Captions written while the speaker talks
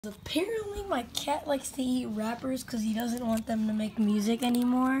Apparently my cat likes to eat rappers because he doesn't want them to make music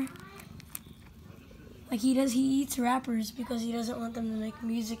anymore. He eats rappers because he doesn't want them to make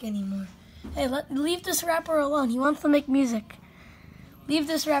music anymore. Hey, leave this rapper alone. He wants to make music. Leave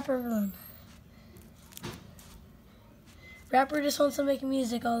this rapper alone. Rapper just wants to make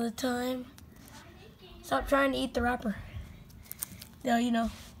music all the time. Stop trying to eat the rapper. No, you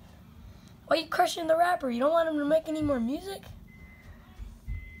know. Why are you crushing the rapper? You don't want him to make any more music?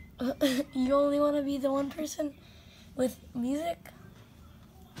 You only want to be the one person with music?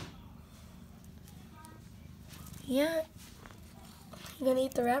 Yeah. You gonna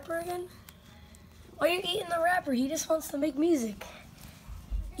eat the rapper again? Why are you eating the rapper? He just wants to make music.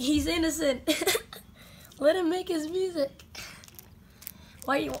 He's innocent. Let him make his music.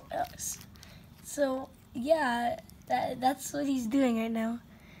 Why you? So yeah, that's what he's doing right now.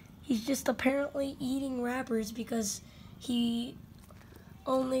 He's just apparently eating rappers because he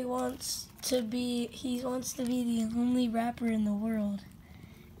wants to be the only rapper in the world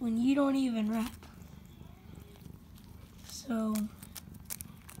when you don't even rap. So,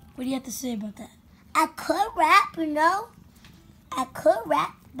 what do you have to say about that? I could rap, you know. I could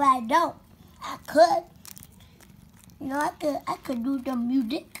rap, but I don't. I could. You know, I could do the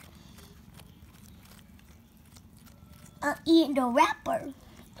music. I'm eating the rapper.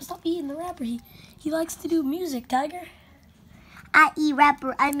 Stop eating the rapper. He likes to do music, Tiger. I eat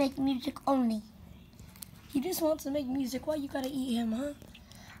rapper. I make music only. He just wants to make music. Why you gotta eat him, huh?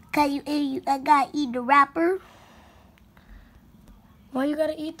 Cause I gotta eat the rapper. Why you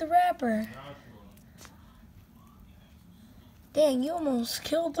gotta eat the rapper? Dang, you almost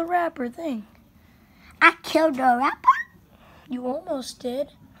killed the rapper thing. I killed the rapper? You almost did.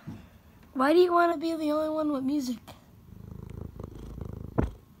 Why do you want to be the only one with music?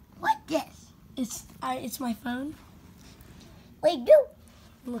 What's this? It's my phone. Wait, do?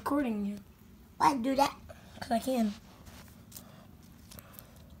 I'm recording you. Why do that? Because I can.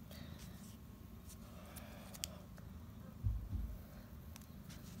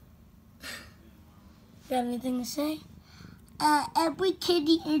 You got anything to say? Every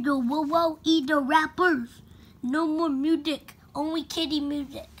kitty in the world eat the rappers. No more music. Only kitty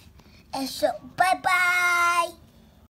music. And so, bye-bye.